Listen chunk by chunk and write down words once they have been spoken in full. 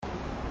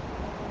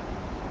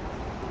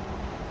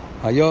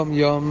Hayom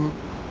Yom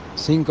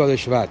 5 de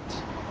Shvat.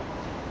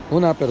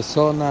 Una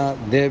persona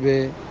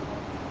debe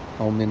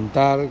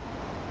aumentar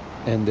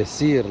en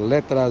decir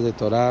letras de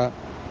Torah,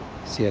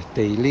 si es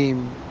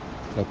Teilim,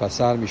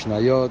 repasar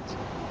Mishnayot,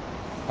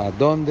 a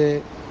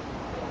dónde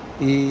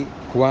y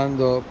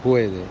cuándo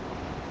puede.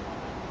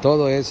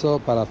 Todo eso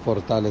para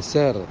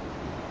fortalecer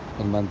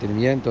el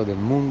mantenimiento del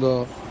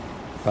mundo,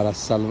 para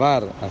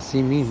salvar a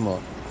sí mismo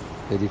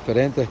de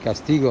diferentes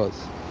castigos,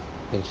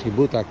 el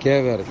Shibut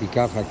HaKever y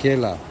Kaf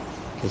HaKela,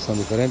 que son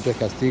diferentes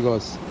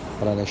castigos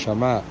para la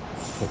Neshama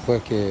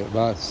después que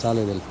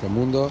sale de este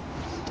mundo,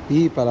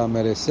 y para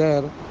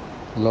merecer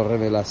las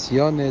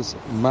revelaciones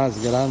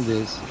más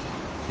grandes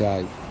que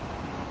hay.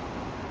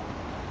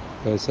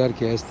 Puede ser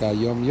que este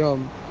Yom Yom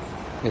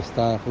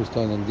está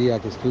justo en el día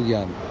que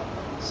estudian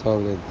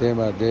sobre el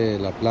tema de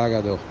la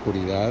plaga de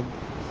oscuridad,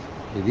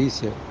 y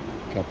dice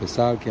que a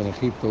pesar que en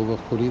Egipto hubo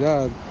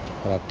oscuridad,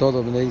 para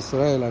todo Bnei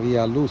Israel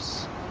había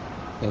luz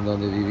en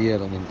donde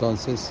vivieron.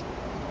 Entonces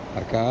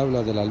acá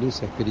habla de la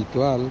luz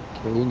espiritual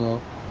que uno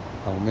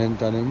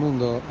aumenta en el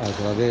mundo a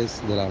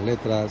través de las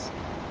letras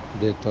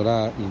de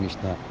Torah y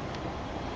Mishnah.